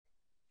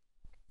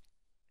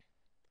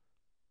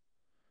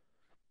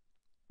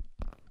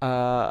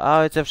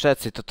Ahojte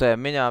všetci, toto je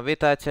Miňa,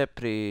 vítajte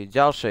pri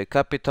ďalšej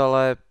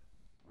kapitole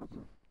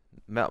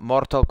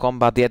Mortal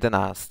Kombat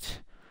 11.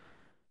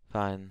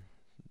 Fajn.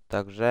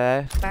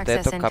 Takže v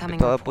tejto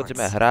kapitole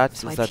budeme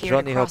hrať za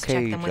Johnnyho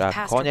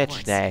Cagea.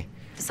 Konečne.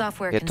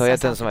 Je to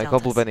jeden z mojich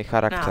obľúbených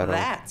charakterov.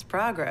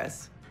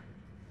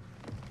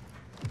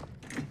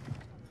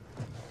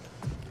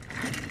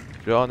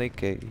 Johnny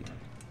Cage.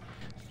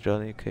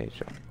 Johnny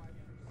Cage.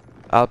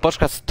 Ale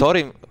počkať, s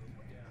ktorým...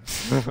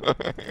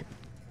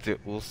 Tie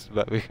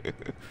úsmevy.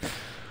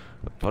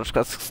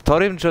 Počkať, s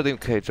ktorým Johnnym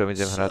Cageom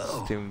idem hrať?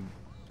 S tým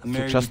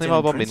súčasným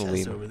alebo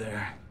minulým?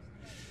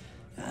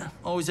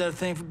 Always had a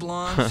thing for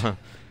blondes.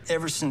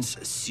 Ever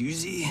since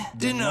Susie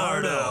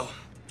DiNardo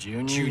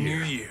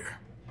Junior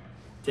year.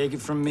 Take it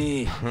from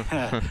me.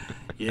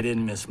 You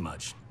didn't miss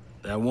much.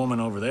 That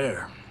woman over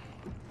there,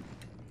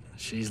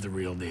 she's the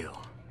real deal.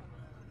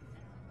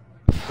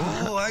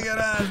 Oh, I got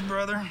eyes,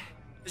 brother.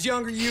 As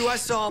younger you, I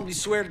solemnly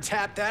swear to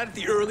tap that at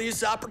the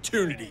earliest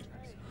opportunity.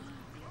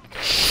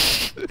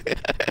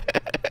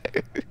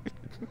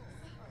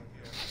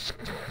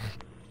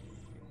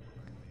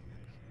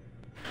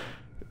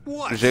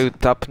 Že ju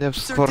tapne v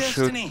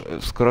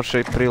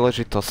skoršej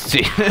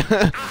príležitosti.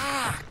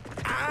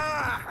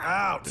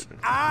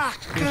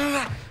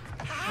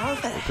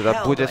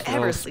 Teda bude s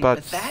ňou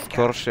spať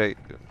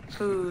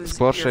v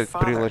skoršej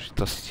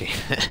príležitosti.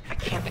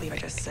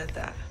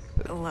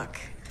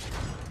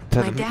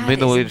 Ten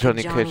minulý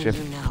Johnny Cage je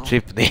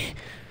vtipný.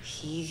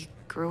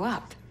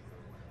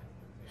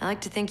 I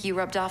like to think you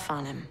rubbed off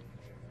on him.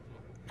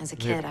 As a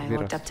kid, I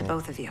looked up to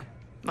both of you.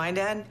 My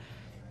dad,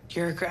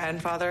 your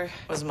grandfather,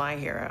 was my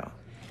hero.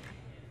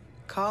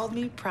 Called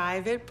me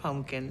Private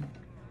Pumpkin.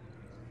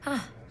 Huh.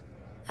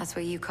 That's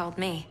what you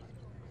called me.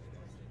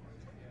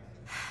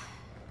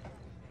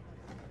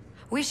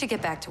 We should get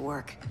back to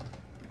work.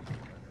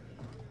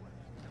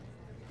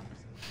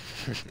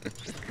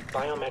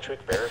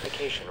 Biometric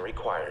verification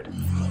required.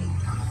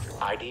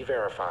 ID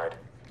verified.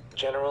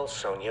 General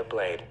Sonya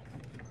Blade.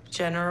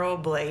 General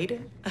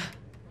Blade?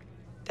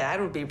 Dad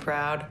would be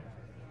proud.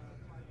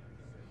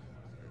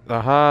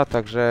 Aha,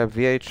 takže v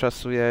jej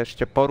času je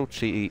ešte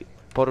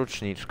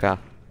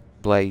poručníčka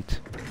Blade.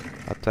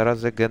 A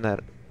teraz je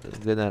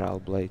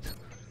generál Blade.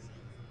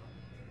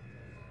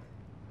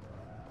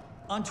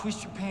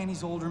 Untwist your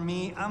panties, older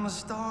me. I'm a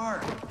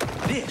star.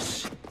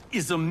 This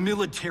is a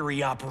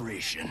military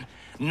operation,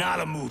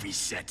 not a movie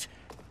set.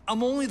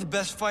 I'm only the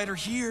best fighter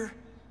here,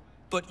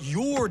 but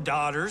your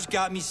daughter's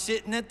got me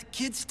sitting at the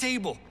kids'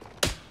 table.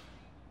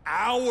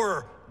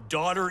 Our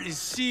daughter is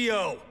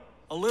CEO.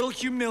 A little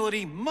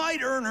humility might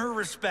earn her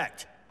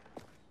respect.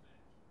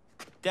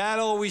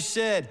 Dad always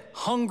said,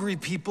 hungry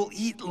people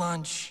eat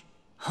lunch,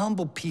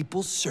 humble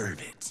people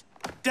serve it.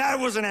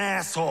 Dad was an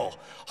asshole.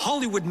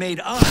 Hollywood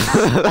made us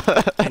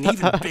an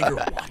even bigger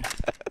one.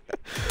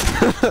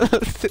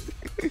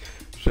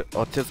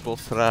 Otec bol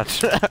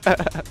sráč.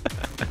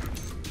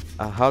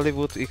 A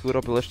Hollywood ich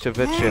urobil ešte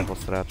väčšieho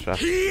sráča.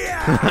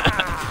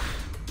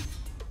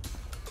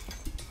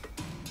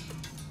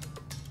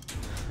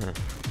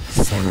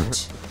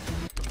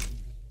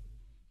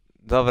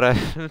 Dobre,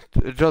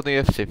 Johnny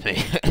je vtipný.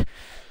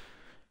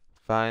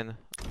 Fajn.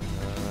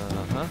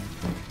 Aha.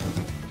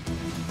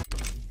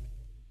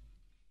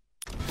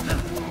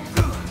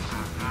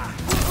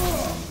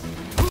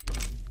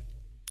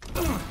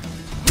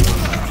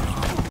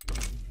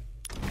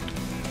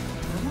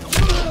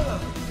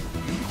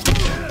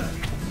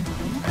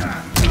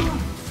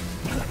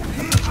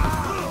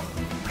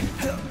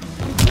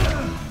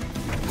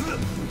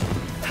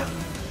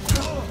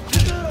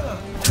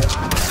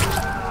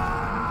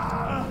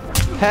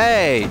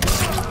 Hej!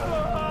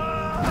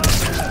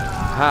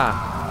 Ha!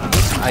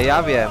 A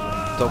ja viem,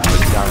 to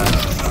ďalej.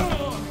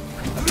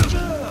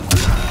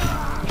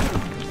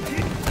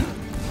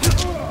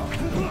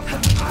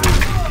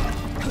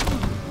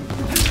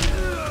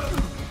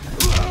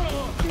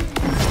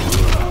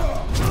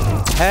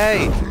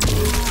 Hej!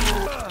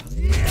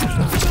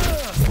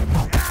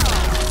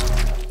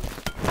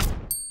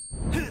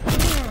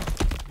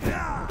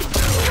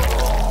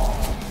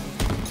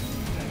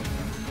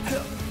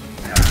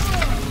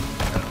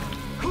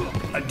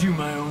 Do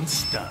my own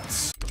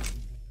stunts.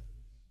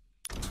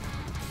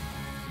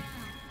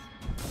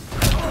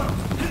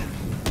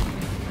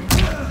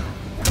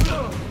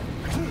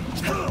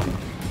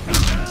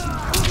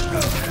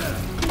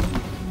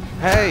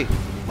 Hej!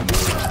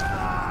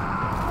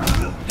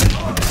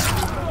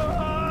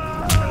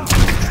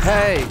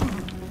 Hej!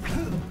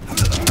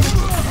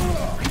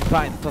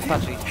 Fajn, to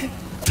stačí.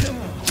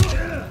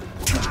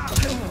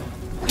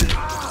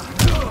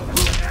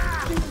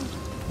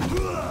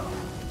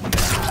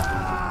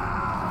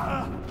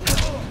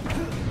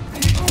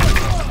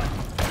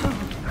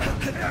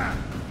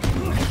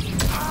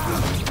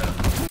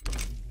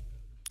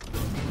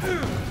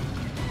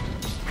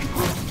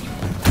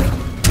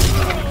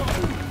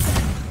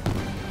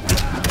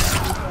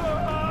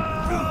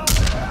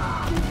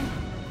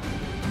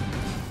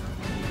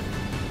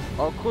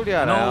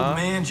 Okuliare, An old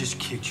man just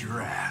kicked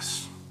your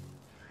ass.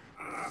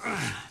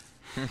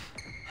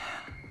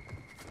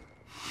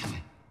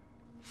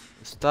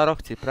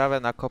 Staroch ti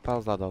práve nakopal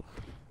zadok.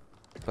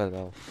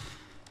 Povedal.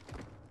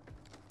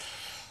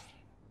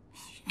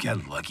 Get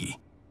lucky.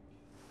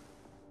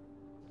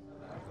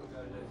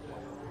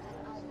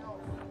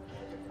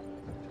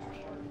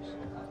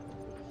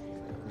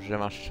 Že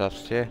máš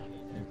šťastie.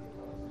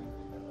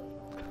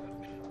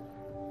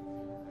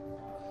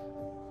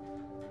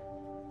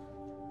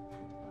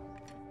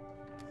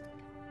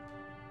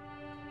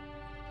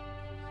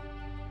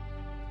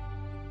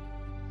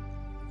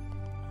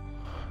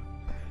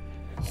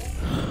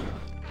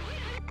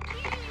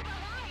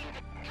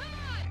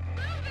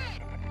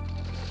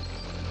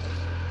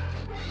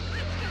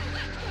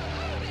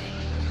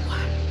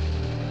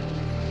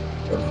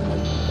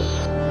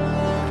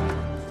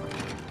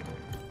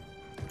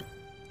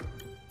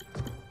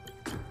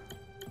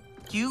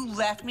 You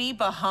left me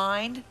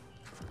behind?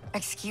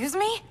 Excuse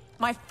me?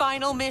 My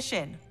final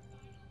mission.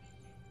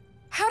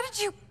 How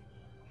did you...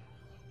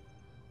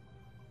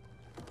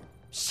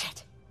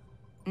 Shit.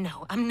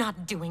 No, I'm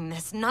not doing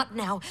this. Not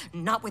now.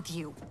 Not with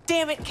you.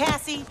 Damn it,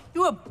 Cassie!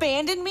 You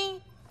abandoned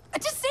me?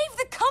 To save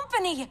the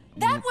company!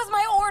 That was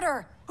my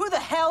order! Who the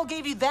hell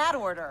gave you that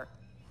order?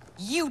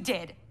 You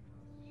did.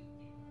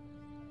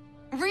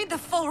 Read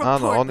the full report,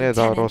 Áno, on je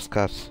dal Lieutenant.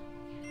 rozkaz.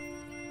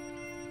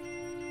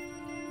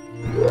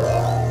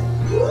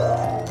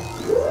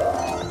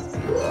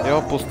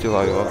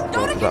 Neopustila ju,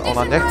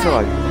 ona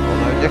nechcela ju,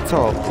 ona ju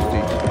nechcela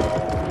opustiť.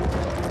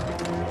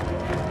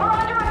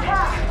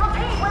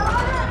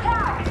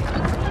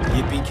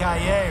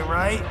 Yippee-ki-yay,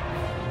 right?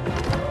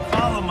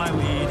 Follow my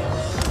lead.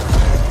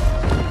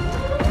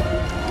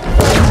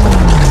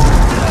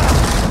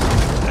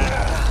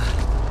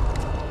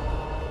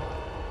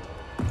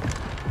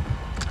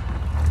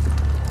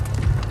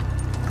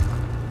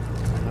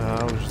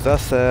 A už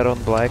zase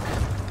Ron Black.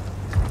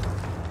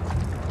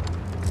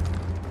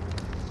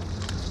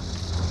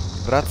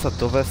 Vráť sa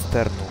do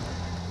westernu.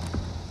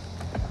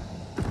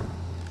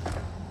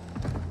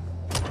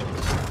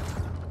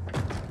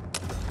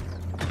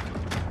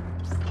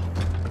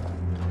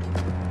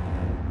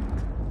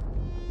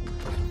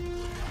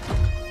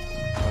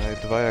 Aj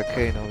dvaja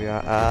Kaneovia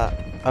a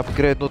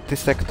upgradenutý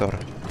sektor.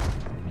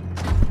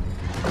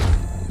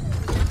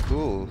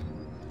 Cool.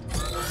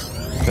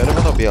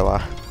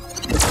 Červeno-biela.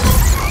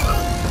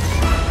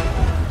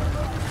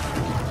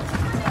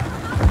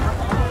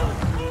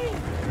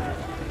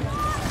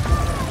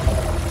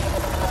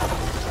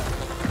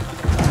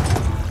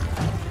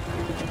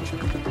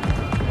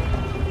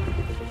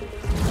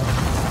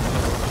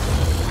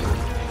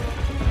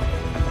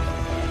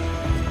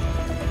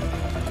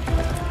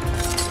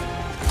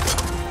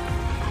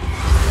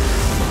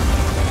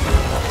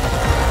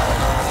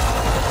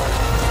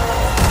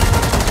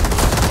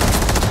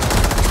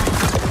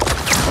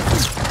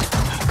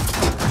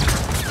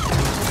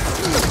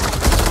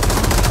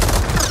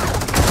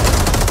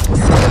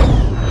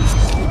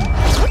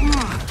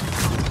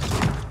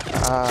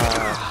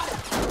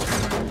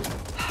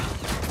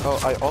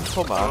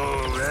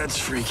 Oh, that's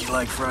freaky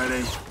like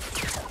Friday.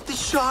 They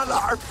shot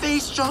our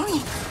face, Johnny!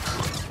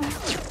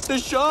 They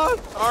shot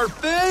our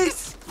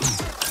face!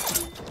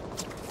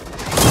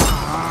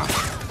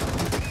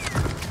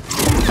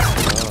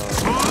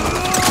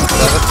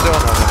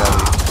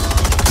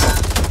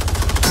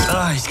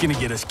 He's gonna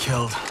get us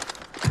killed.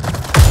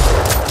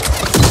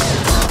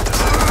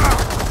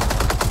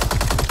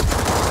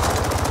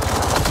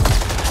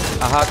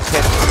 Aha,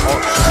 keď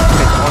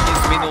oni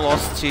z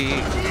minulosti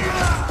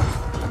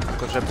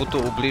akože budú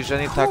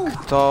ublížení, tak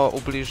to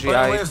ublíži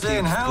aj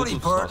tým v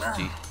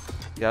budúcnosti.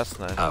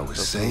 Jasné. I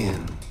was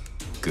saying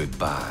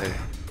goodbye.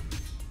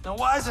 Now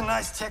why is a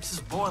nice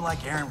Texas boy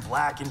like Aaron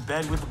Black in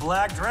bed with the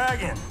Black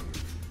Dragon?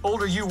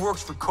 Older you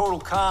works for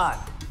Kotal Khan.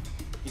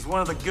 He's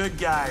one of the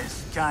good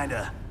guys,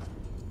 kinda.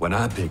 When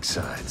I pick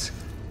sides,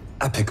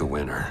 I pick a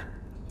winner.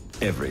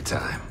 Every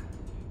time.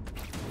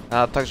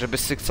 A takže by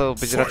si chcel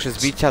byť radšej s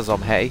víťazom,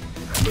 hej?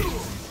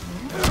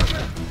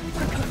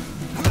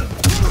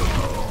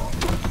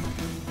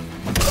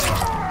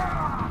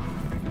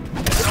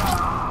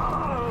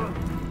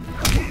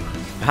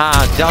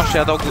 Há,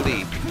 ďalšia do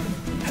gulí.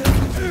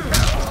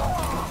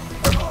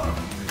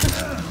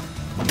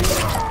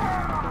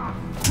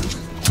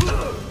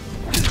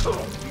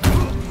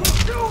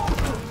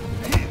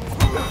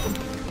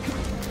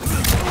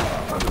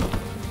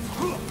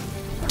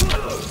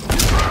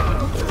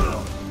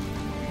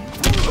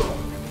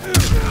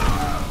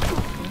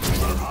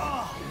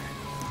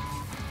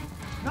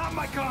 Not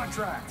my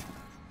contract.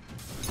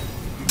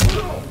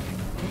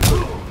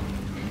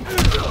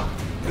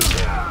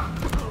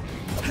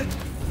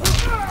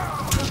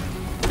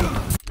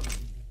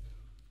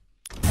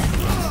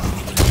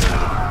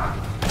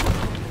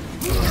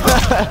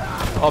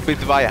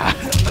 Obidvaja.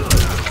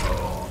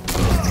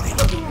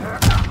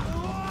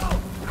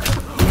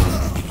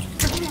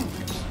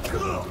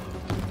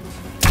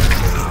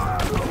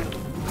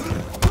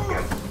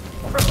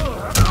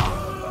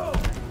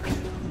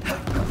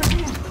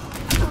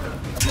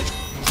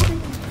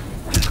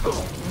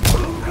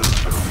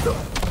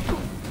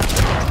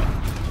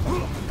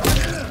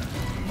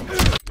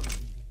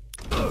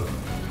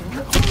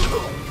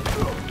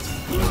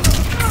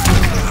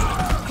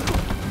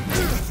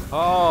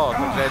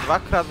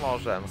 dvakrát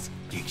môžem.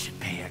 You should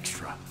pay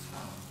extra.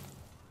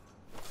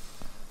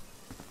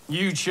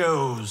 You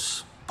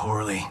chose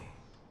poorly.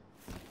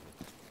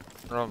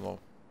 No.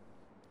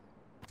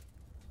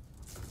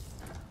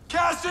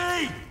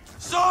 Cassie!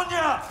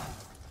 Sonia!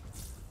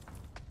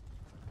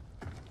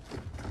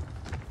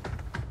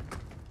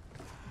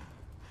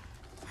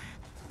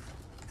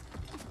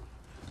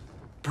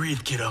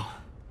 Breathe, kiddo.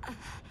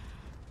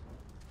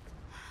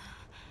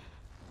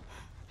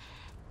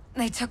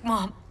 They took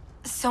Mom.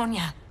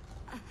 Sonia.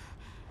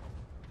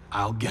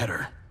 I'll get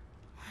her.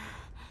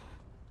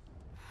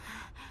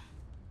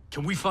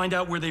 Can we find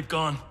out where they've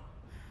gone?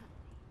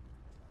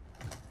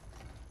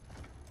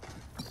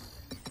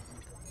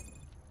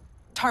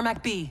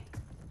 Tarmac B.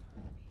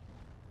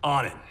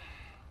 On it.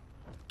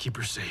 Keep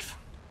her safe.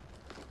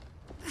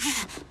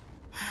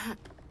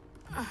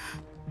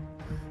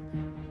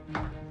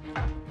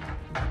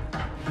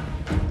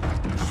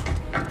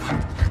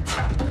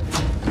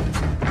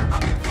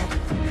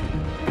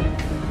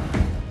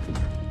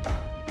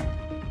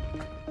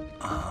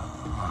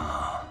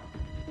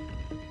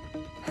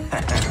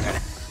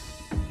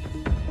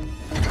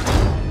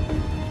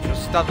 Čo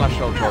si tam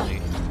našiel,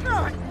 Johnny?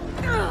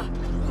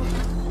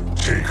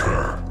 Take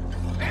her.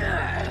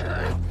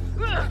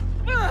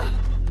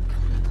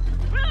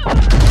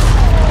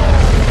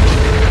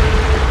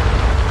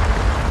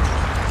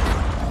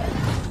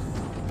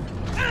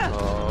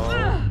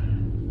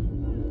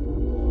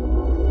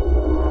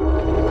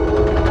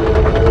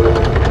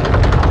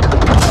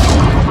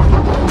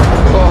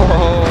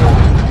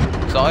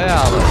 Co je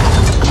ale?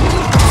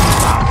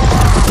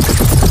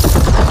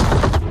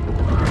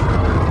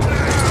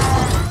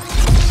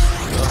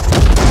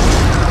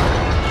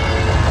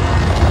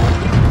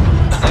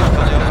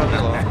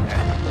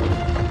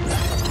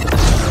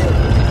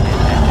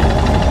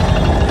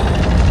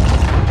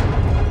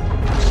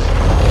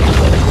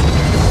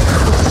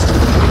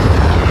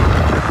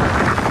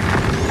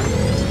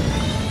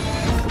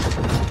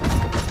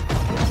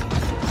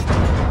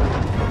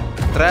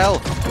 Strel!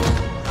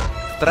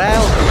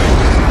 Strel!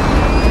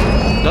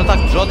 No tak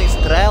Johnny,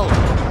 strel!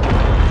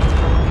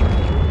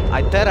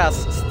 Aj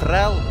teraz,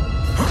 strel!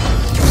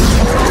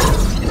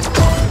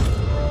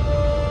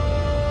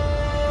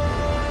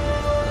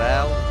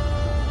 Strel!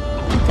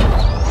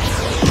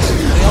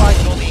 Strelaj,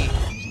 Johnny!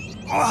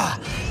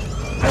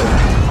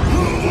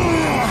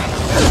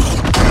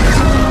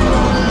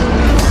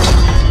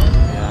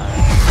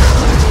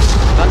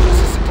 Na čo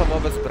si to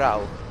vôbec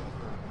bral?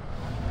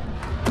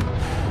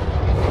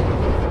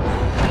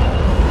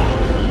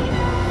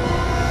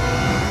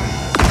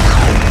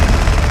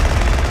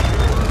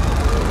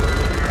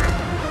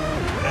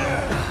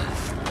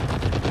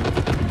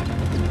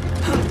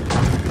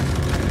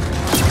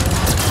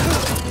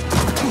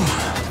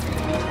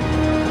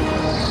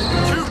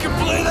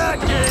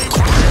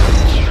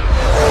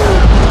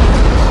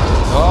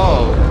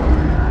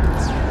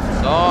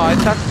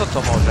 Tak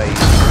to może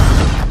iść.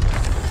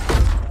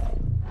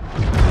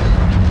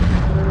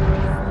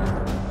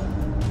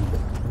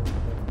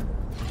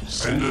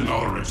 Send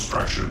another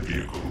extraction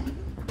vehicle.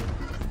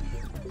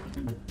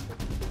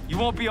 You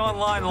won't be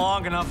online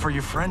long enough for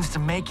your friends to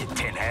make it,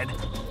 Tinhead.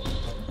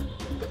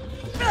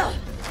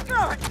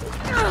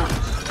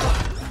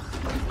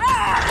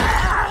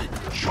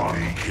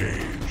 Johnny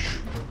Cage.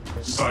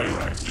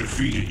 Cyrax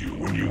defeated you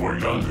when you were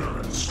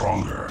younger and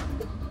stronger.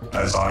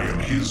 As I am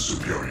his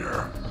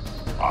superior,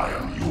 I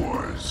am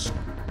yours.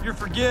 You're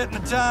forgetting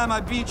the time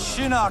I beat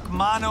Shinnok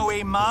mano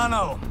a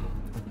mano.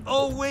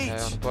 Oh wait,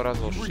 you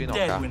were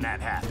dead when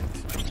that happened.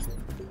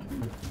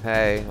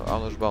 Hej,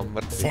 on już był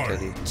martwy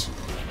wtedy.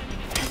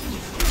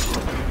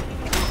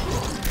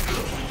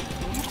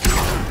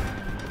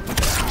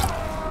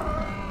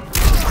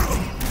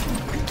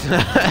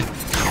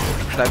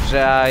 Takže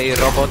aj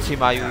roboci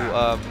majú,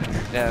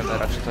 neviem,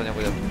 radšej to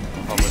nebude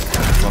hovoriť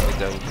vo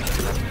videu,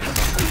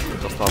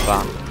 dostal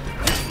ban.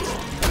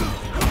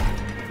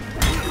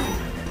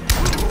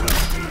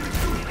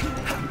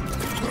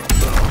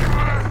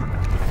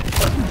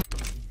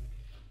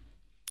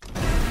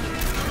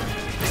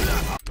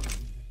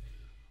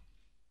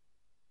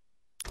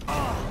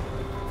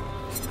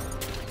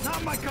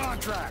 Not my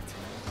contract.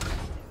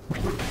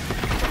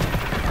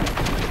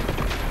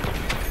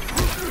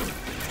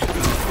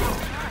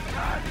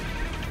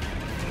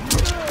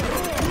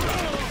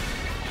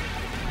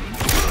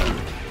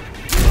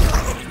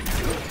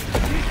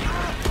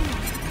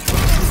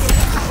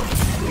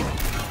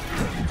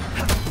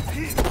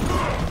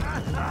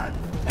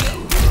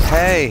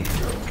 Hej!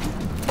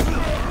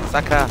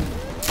 Sakra!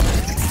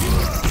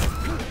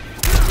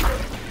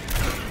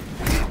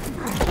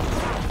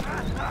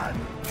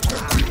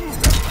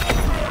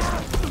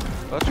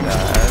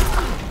 Počkaj.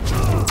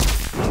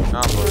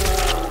 No,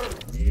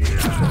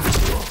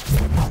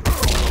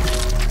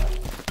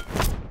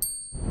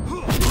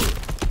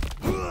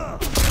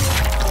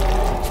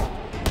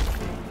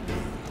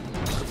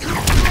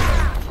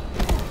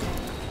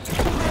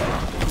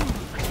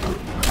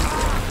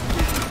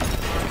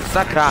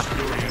 sakra!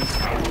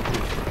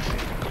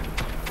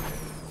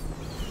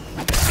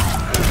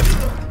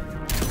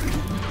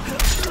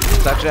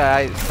 že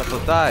aj sa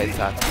to dá aj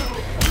tak.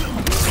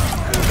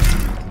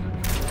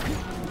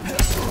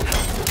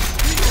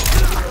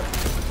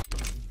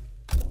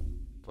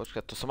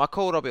 Počkaj, to som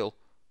ako urobil?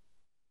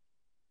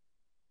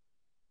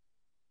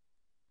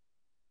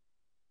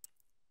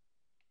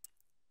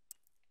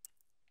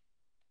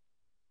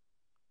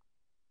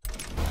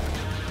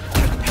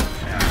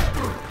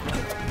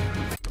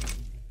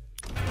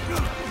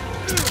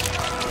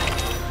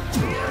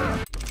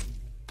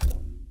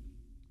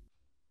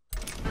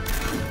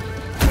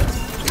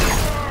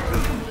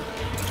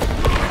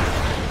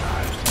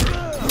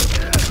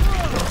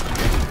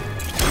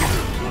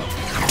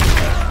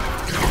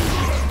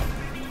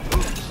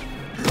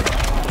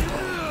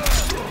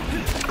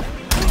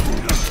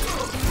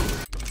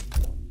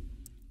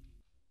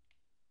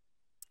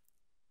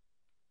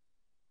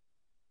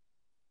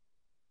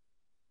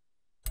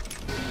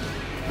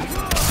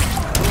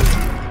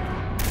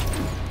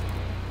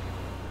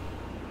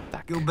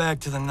 Go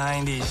back to the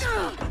 90s.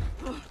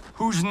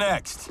 Who's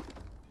next?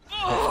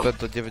 Späť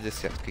do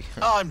 90-ky.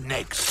 I'm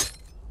next.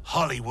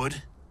 Hollywood.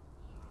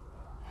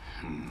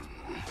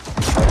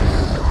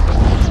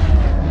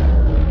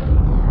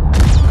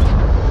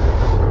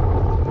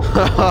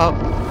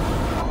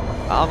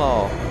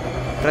 Áno,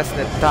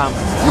 presne tam.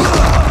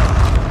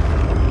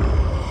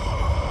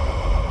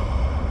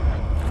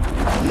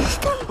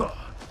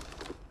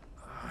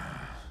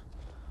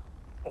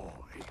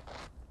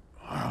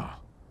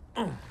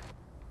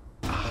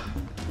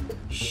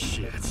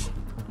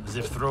 As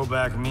if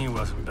throwback me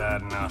wasn't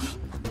bad enough.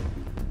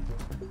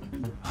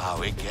 Oh,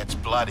 it gets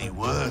bloody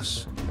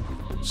worse.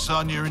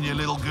 Sonia and your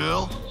little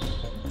girl,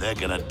 they're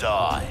gonna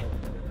die.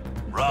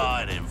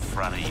 Right in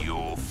front of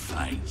your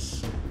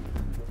face.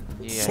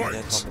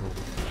 Fight!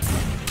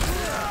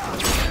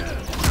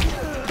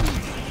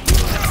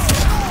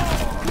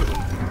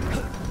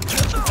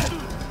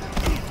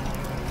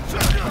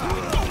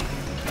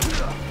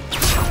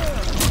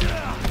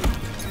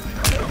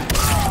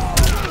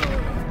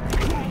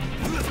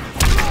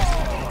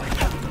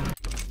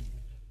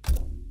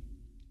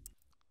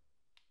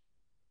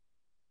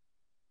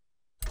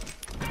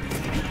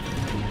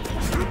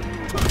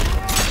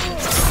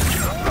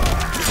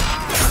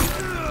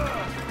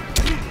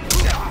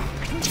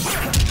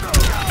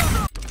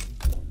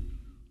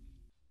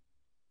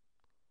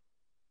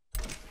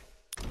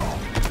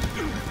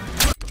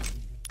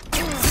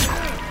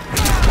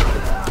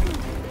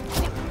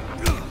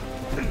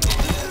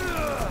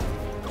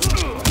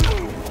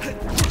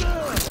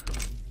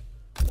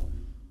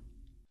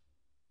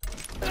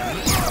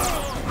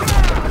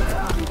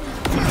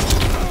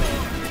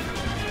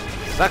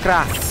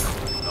 Sakra!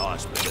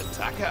 Nice bit of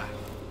tacker.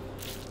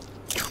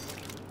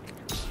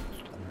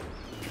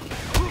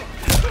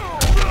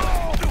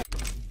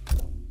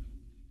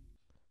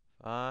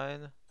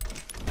 Fajn.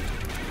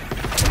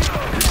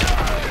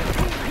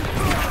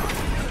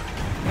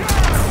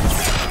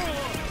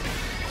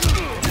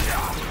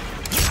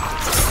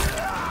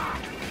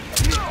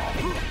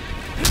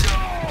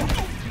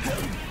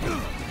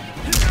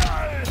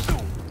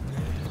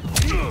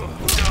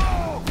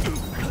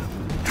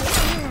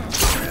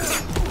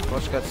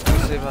 Počkať,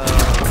 skúsim...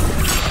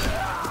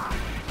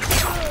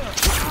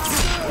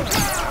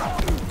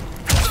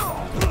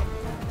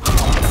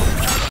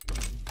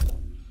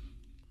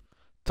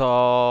 To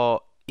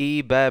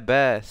IBB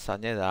sa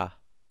nedá.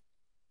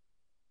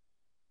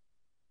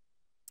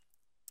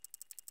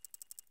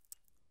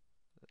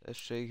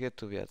 Ešte ich je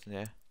tu viac,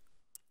 nie?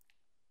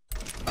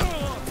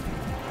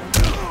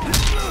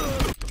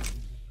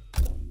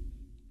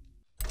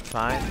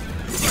 Fajn.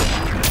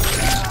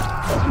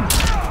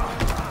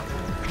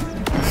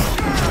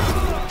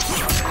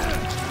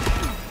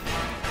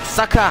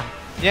 Sakra!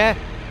 Nie!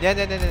 Nie.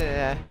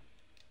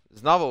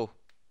 Znovu.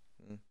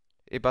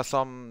 Iba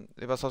som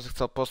si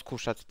chcel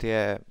poskúšať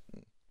tie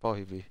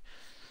pohyby.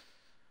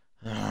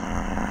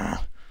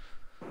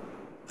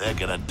 They're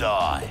gonna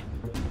die.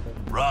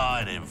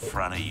 Right in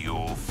front of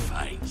your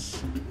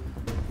face.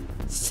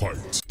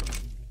 Fight!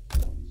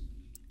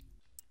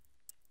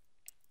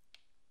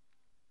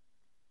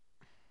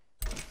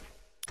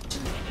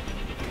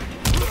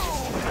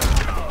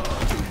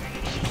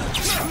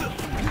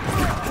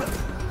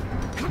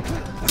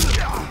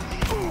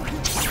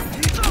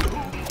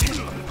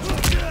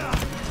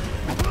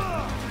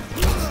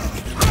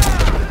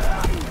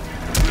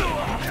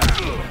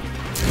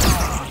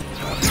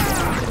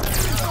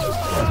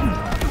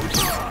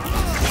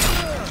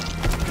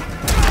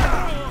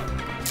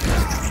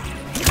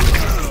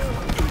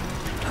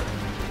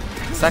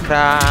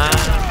 Sakra!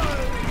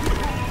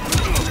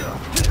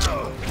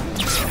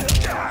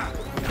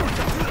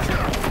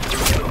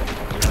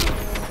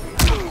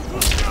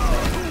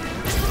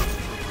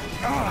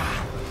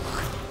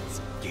 This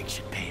gig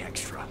should pay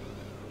extra.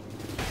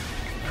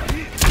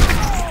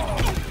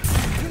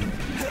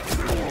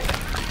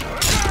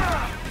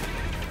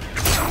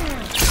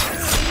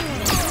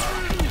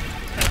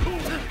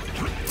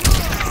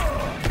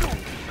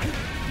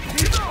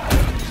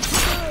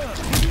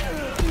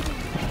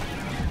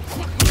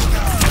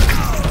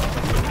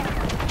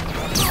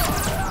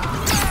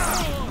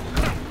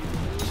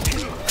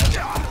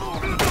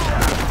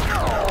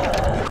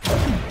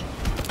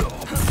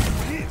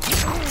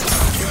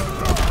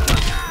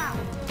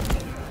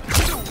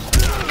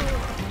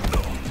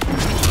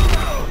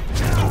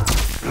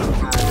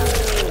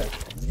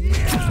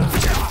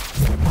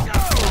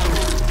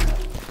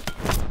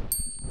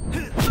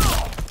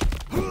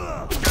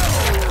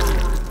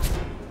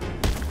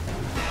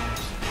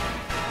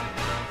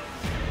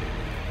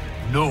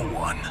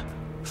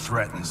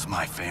 threatens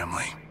my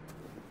family.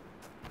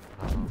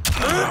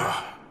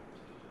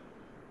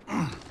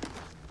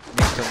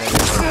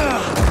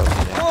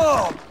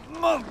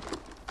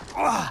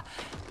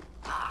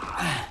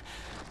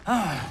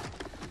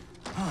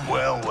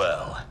 Well,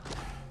 well.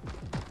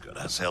 Got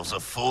ourselves a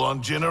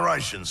full-on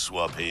generation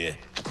swap here.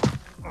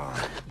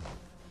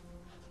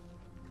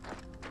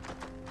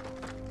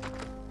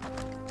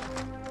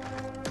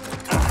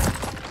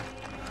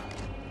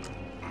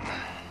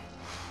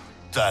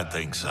 Don't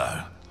think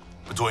so.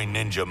 Between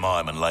Ninja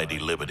Mime and Lady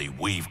Liberty,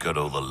 we've got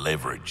all the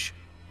leverage.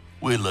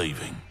 We're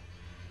leaving.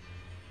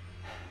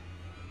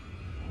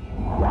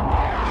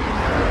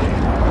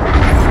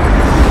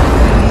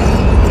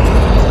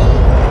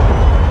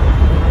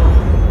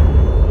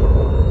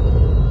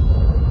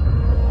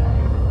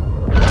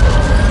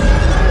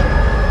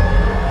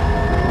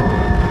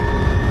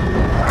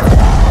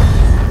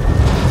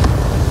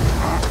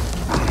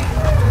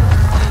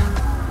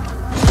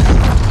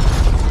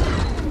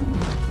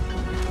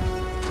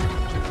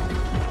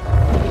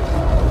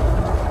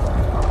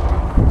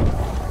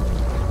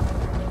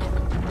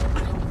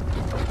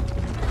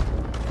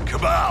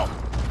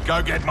 Go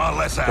get my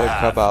lesser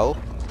half.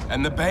 And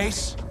the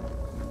base?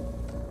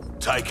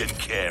 Taken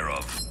care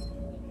of.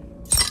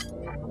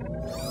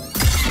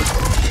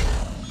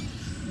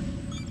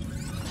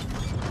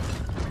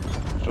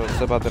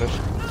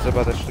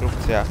 Trzeba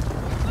destrukcja.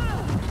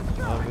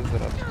 No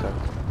wyzerać tak.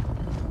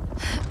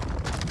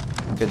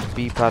 Keď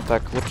pípa,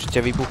 tak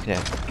určite vybuchne.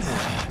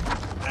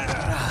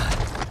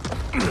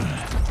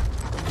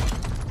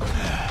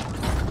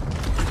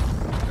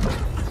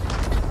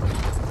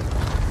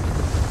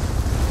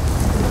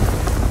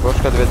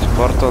 Počkať, veď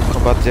Mortal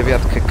Kombat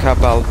 9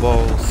 Kabal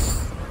bol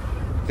s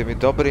tými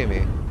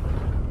dobrými.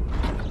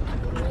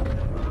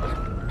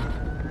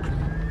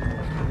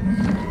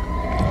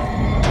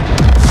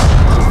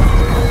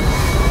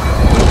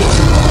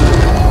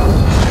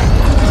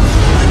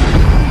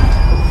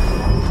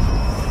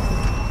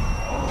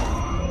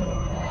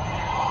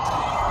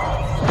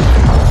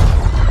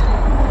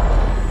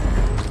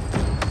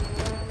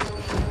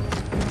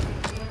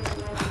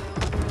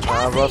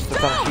 A vlastne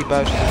tam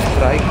chýba ešte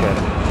Striker.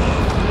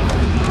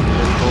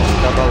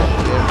 Kabalom,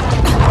 nie?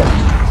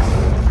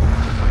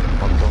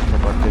 Mortal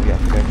Kombat 9.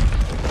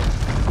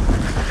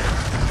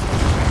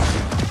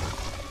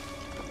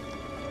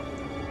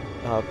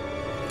 A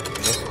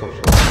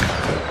neskúšal.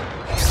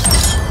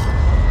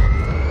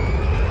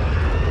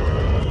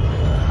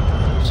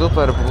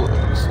 Super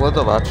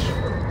sledovač.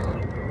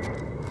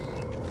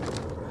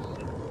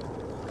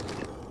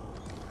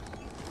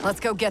 Let's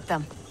go get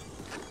them.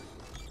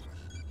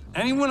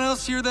 Anyone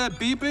else hear that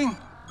beeping?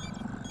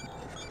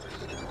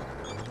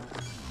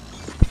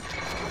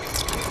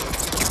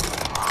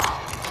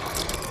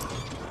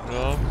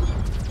 No,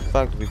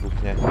 fakt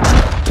wybuchnie.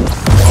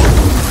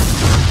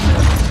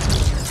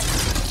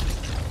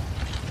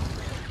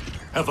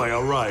 Have I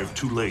arrived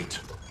too late?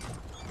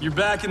 You're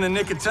back in the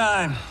nick of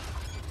time.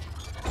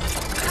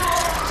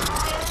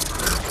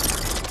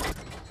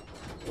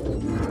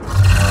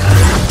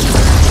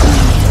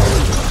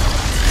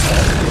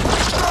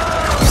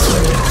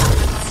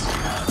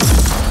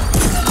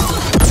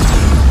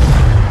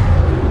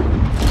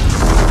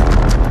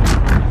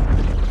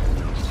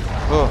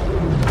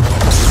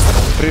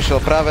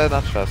 Prišiel práve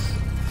na čas.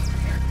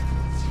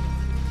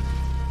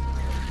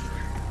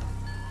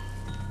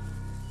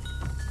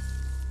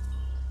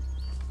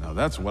 Now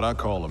that's what I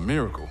call a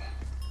miracle.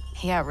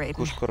 Yeah,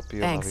 Raiden.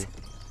 Thanks.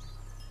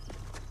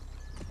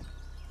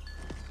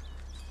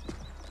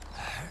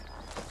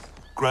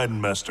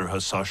 Grandmaster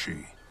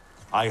Hasashi,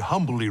 I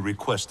humbly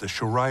request the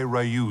Shirai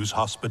Ryu's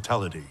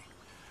hospitality.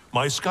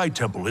 My Sky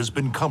Temple has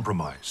been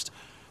compromised.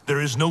 There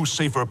is no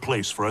safer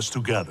place for us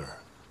to gather.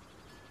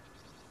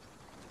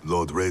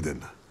 Lord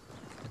Raiden,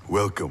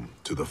 welcome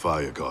to the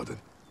Fire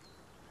Garden.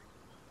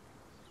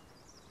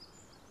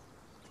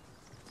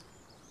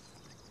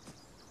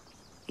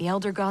 The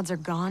Elder Gods are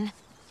gone?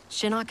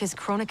 Shinnok is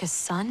Kronika's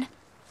son?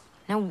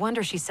 No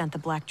wonder she sent the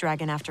Black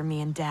Dragon after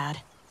me and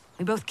Dad.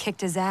 We both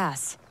kicked his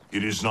ass.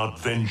 It is not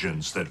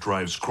vengeance that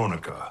drives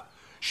Kronika.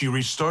 She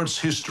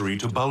restarts history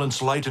to balance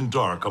light and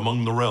dark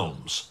among the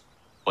realms.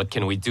 What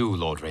can we do,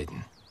 Lord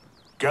Raiden?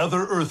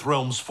 Gather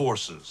Earthrealm's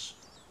forces.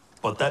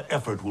 But that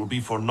effort will be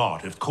for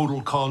naught if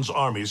Kotal Khan's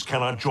armies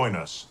cannot join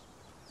us.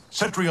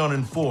 Cetrion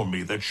informed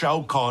me that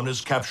Shao Kahn has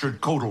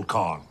captured Kotal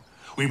Khan.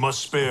 We must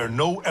spare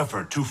no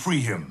effort to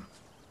free him.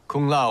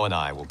 Kung Lao and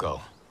I will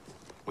go.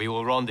 We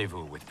will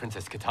rendezvous with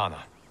Princess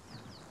Kitana.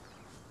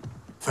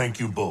 Thank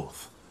you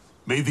both.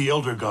 May the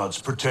Elder Gods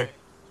protect...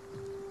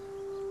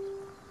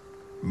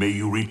 May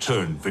you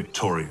return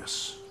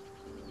victorious.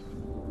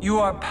 You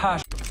are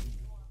passionate.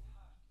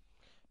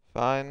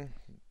 Fajn.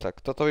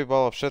 Tak toto by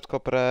bolo všetko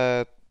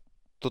pre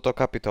túto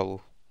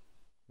kapitolu.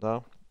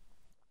 No.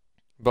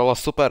 Bolo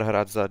super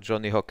hrať za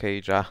Johnnyho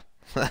Cagea.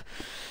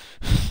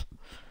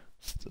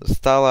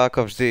 Stále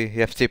ako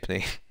vždy je vtipný.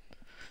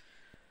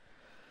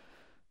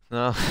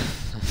 No.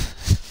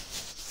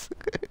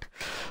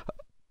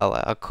 Ale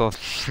ako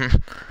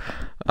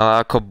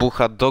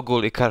búchať do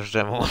guli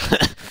každému.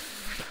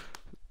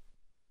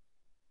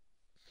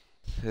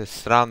 je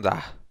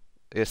sranda.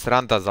 Je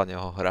sranda za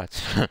neho hrať.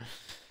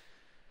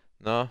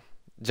 No,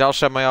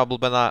 ďalšia moja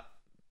obľúbená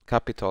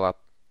kapitola.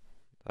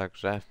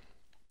 Takže,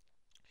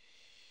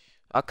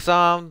 ak sa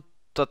vám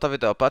toto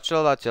video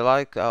páčilo, dáte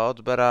like a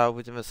odber a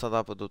uvidíme sa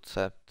na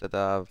budúce.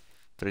 Teda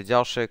pri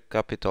ďalšej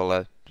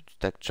kapitole.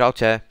 Tak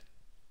čaute.